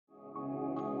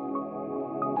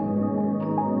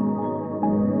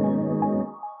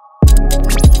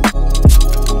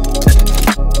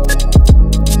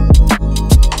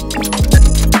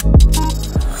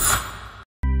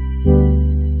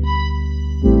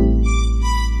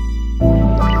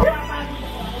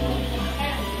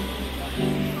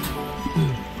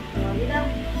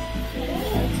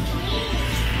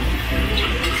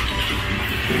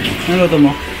Ano luto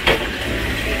mo?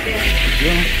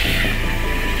 Yun.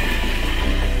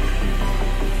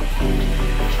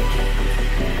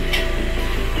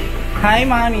 Hi,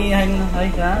 Mami! Hi,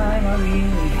 Mami!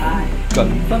 Hi!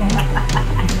 Ganda, no?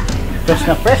 Fresh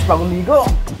na fresh, bagong ligo!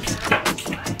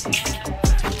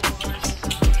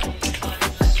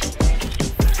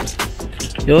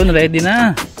 Yun, ready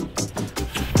na!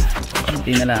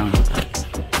 Kunti na lang.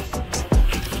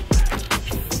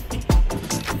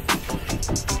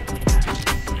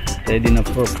 Ready na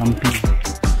for camping.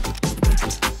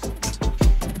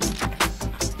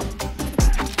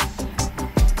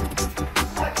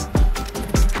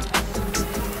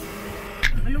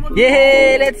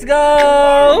 Yay! Let's go!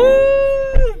 Woo!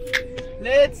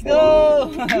 Let's go!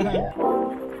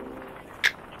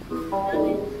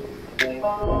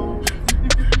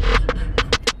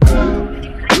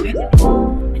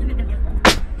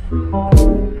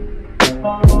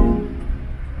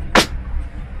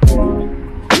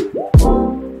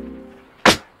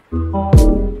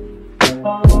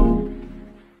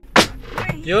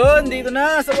 Yun, dito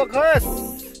na sa wakas.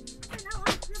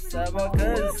 Sa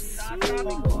wakas.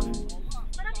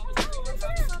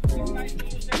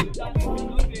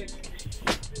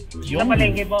 Sa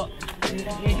palengke po.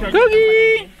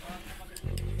 Doggy!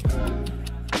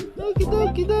 Doggy,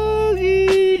 doggy, doggy!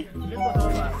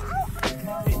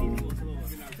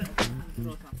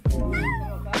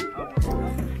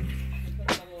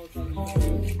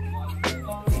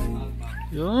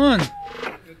 Yun!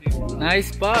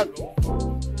 Nice spot!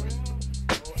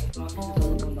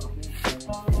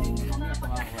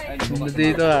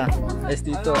 Dito ah. Yes,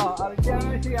 dito.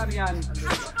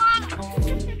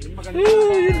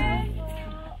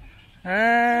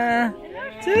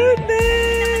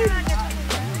 Tunay!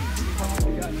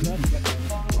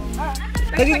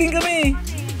 Tagidin kami!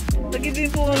 Tagidin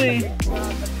po kami!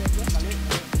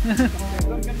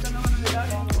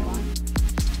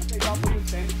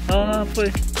 Oo nga po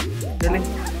eh. Galing.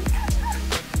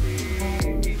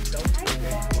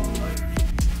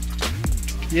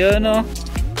 Yun o.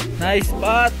 Nice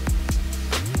spot.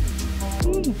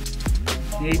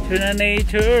 Nature na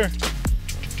nature.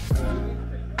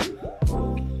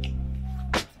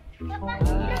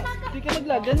 Hindi ka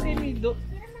maglagan kay Mido.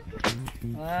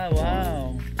 Ah,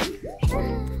 wow.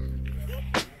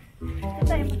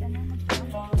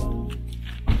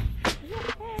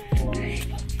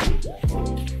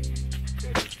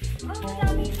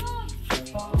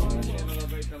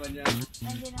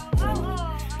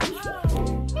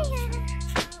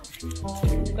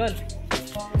 Kal.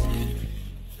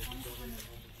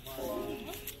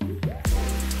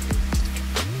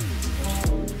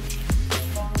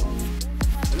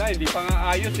 Wala, hindi pa nga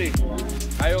ayos eh.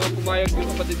 Ayaw nga pumayag yung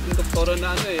kapatid ng doktora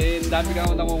na ano eh. Ang dami ka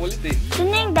ako nangungulit eh.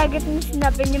 Saan na yung dagat na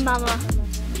sinabi ni Mama?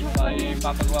 Ay,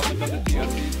 papagawa ko daw ng CR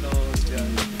dito. Yan,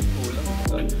 kulang.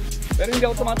 Pero hindi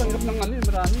ako tumatanggap ng ano eh.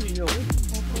 Marami, hindi ako.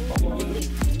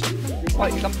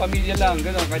 Isang pamilya lang,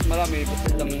 gano'n. Kahit marami, basta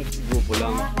isang grupo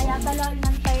lang. Kaya pala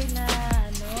inantay na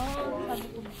ano?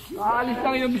 Aalis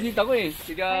lang yung bisita ko eh.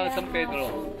 Siga San Pedro.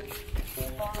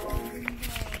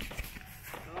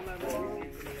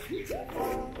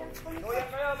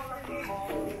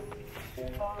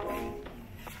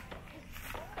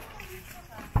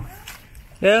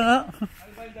 Kaya nga.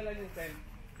 Ano ba yung dala yung tent?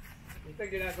 Ito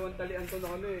ginagawang talian to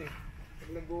ng ano eh. Pag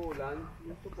nag-uulan,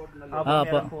 yung support na lang. Ah,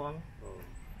 pa.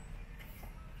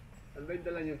 Ano ba yung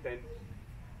dala yung tent?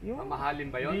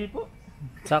 Mamahalin ba yun? Hindi po.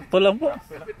 Sakto lang po.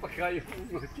 Kasi pagka yung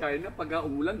China, pagka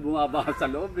umulan, bumabaha sa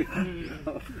loob eh.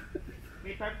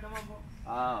 May tarp naman po.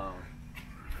 Ah,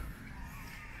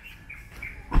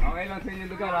 okay lang sa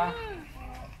inyong lugar ha?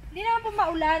 Hindi naman po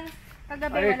maulan.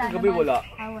 Kagabi Ay, wala kagabi naman. wala.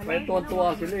 Wala. Kaya tuwa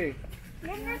sila eh.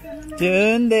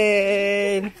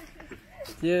 Jundel!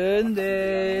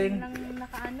 Jundel! Walang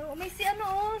nakaano. May si ano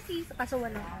oh, si kaso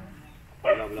wala.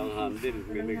 Walang handle.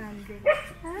 Walang handle.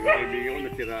 May kaibigan ko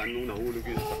natiraan nung nahulog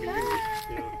yun sa piling.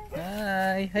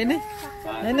 Hi! Hi, Nay!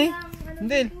 Hi, Nay!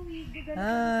 Jundel!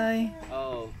 Hi!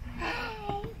 Oo.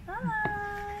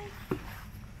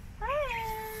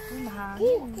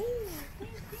 Mahangin.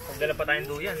 Nagdala pa tayong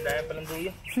duyan. Dahil palang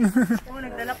duyan. Oo,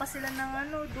 nagdala pa sila ng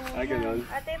ano, duyan. Ay, ganun.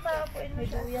 Ate, papuin mo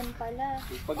duyan pala.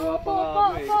 Pagawa pa nga ako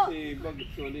eh. Kasi iba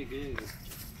gusto ulit eh.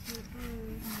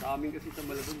 Sa amin kasi sa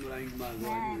Malabon, maraming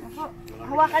gumagawa yun.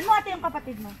 Hawakan mo ate yung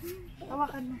kapatid mo.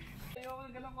 Hawakan mo. Ayaw ko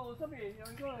nang galang kausap eh.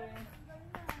 Ayaw ko eh.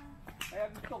 Kaya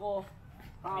gusto ko,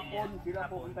 hapon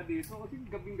sila pupunta dito. Kasi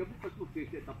gabing-gabi pag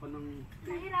mag-set up pa ng...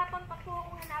 Nahirapan pa po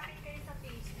akong hanapin kayo sa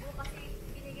Facebook kasi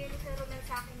binigay ni Sir Romel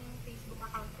sa akin yung Facebook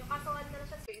account. Yung kasuhan na lang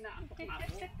siya. Inaantok na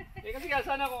ako. Kasi nga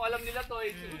sana kung alam nila to,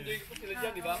 susunduin ko sila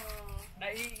dyan, di ba?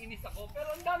 Naiinis ako,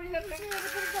 pero ang dami lang rin yung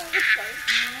nagpapagpapag tayo.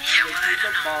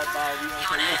 Babawi ang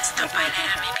sa'yo. Stop by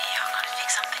there, maybe you're gonna fix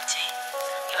something tea.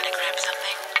 You wanna grab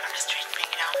something from the street, bring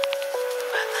it out.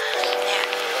 But, yeah,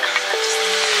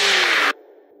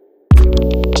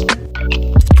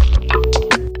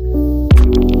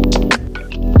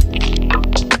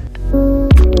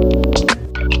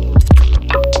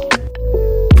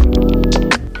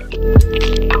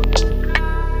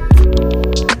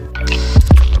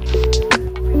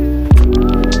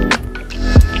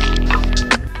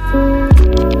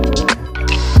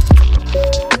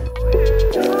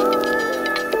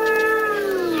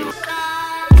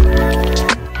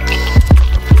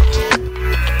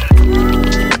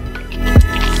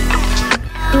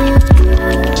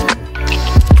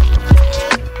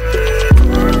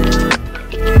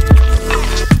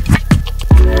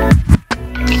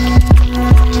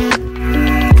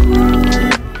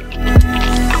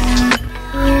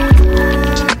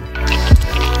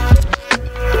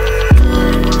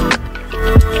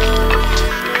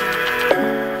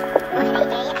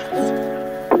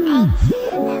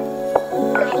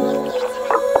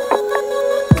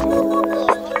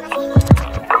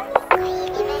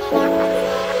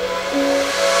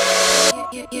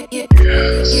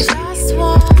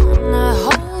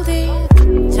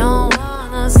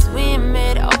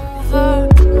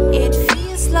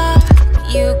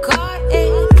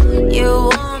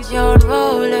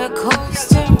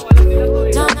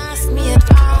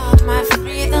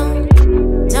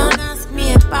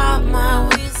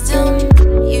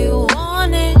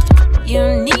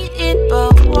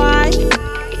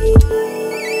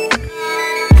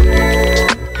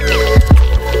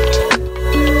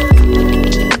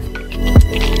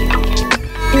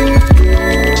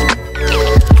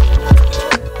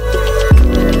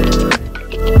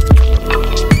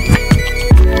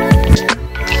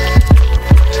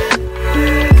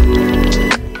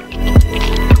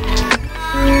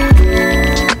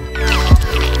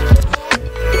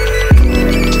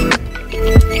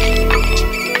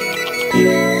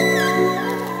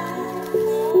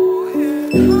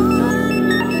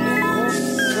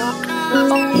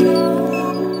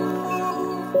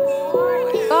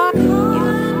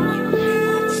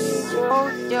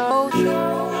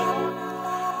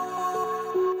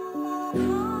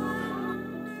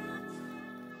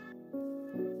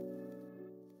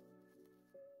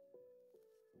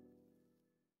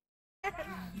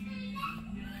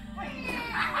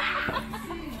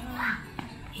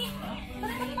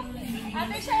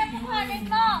 Ate, siya yung kuhanin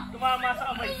mo. Tumama sa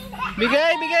kamay.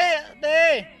 Bigay, bigay, ate.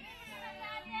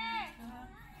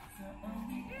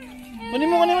 Kunin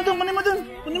mo dun, kunin mo dun.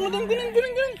 Kunin mo dun, kunin.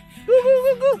 Go, go,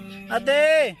 go, go.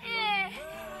 Ate.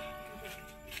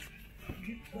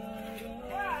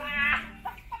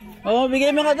 Oh, bigay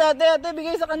mo ka ate, ate,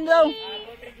 bigay sa kandaw.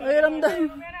 Ay,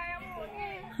 ramdam.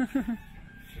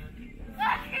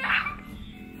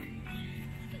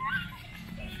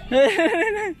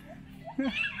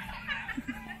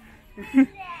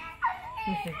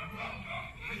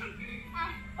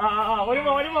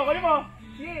 Kunin mo.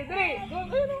 Sige, dali.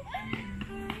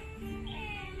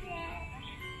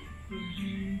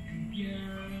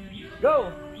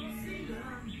 Go.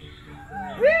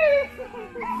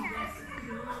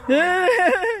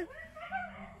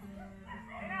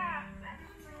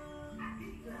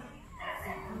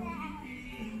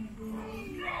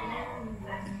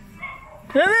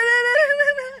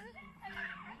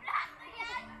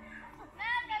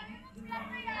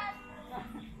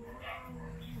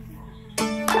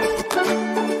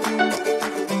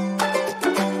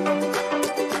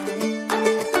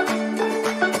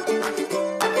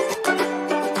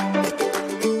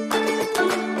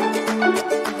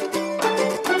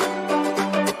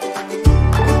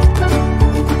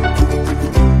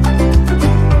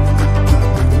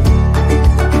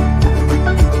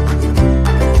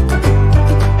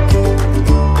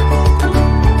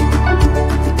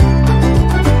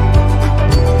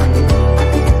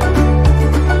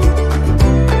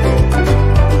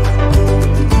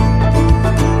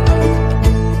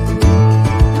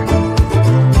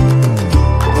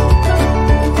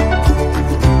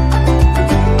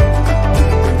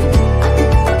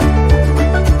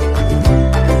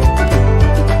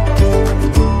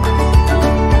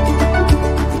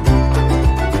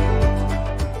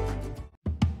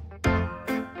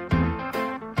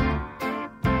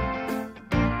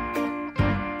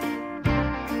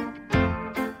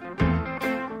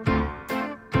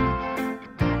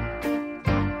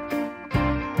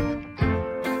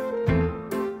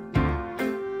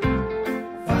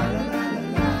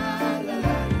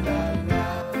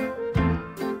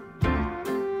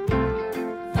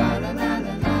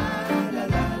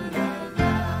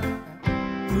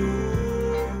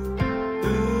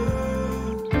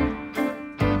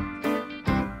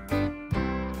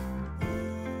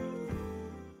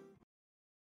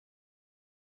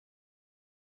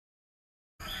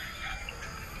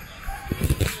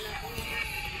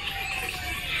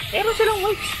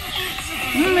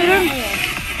 Meron.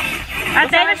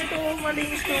 Ate, Ito,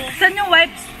 malinis to. saan yung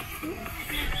wipes?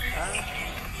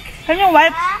 Saan yung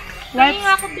wipes? Hindi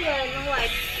nga ako biyan ng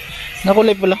white.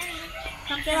 Nakulay pala.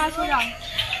 Isang piraso lang.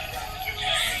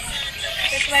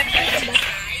 Just wipe ka ba?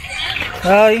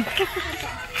 Hi.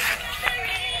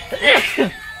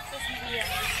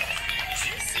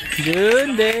 Doon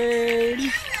din.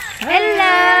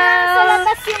 Hello! Sa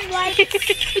labas yung white.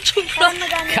 Parang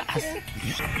magamit ko.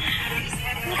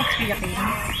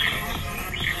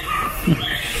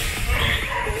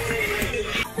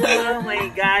 Oh my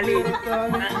galing.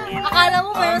 Akala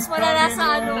mo may mas malala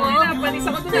sa ano mo? Panis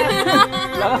ako doon na.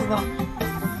 Lakas na.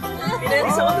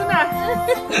 Pinanis ako doon na.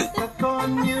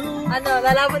 Ano,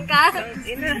 lalaban ka?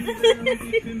 Ina.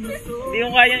 Hindi ko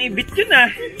kayang ibit yun ah.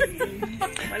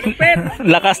 Malupit.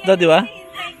 Lakas daw, di ba?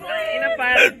 Ina pa.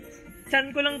 Chan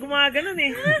ko lang gumaganon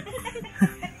eh.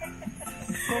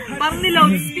 Parang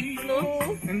niloadstick, no?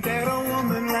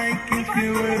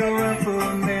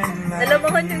 Alam mo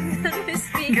kung yung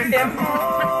speaker.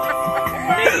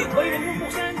 Boy, huwag mo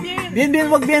buksan din. Bien,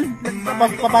 wag bien.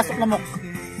 Papasok na mo.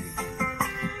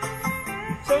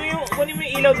 So yung, kunin mo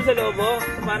yung ilaw doon sa loob oh.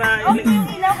 Para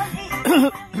Ilaw kasi.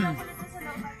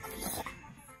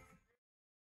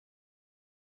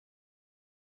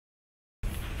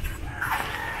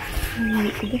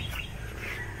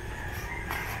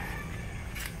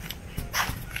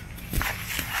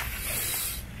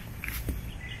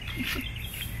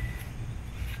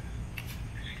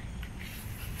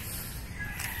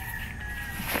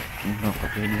 Ang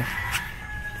kapatid.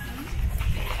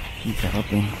 Ang sarap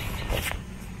eh.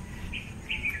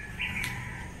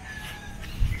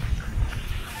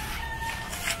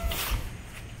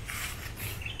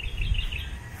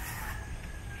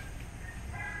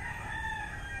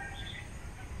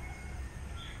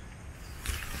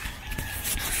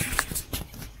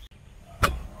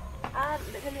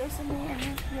 Nagaliusan mo yan.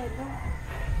 Yellow.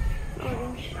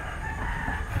 Orange.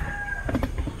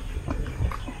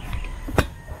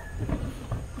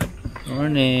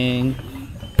 Morning.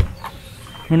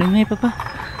 Morning na papa.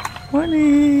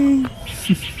 Morning.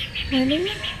 Morning.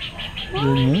 Good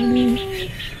morning.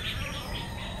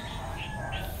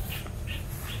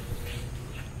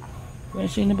 Kaya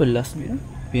siya na ba last bien?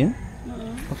 Bien?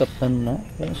 Makaptan na.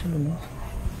 Kaya siya na last.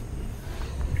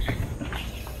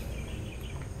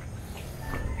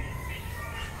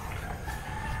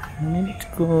 Morning,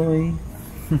 Koy.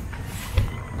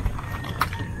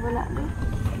 Wala ba?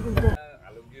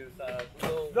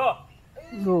 Go!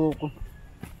 Go ko.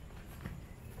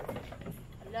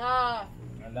 Ala.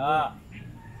 Ala.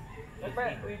 Siyempre,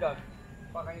 uy, dog.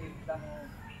 Pakainit lang.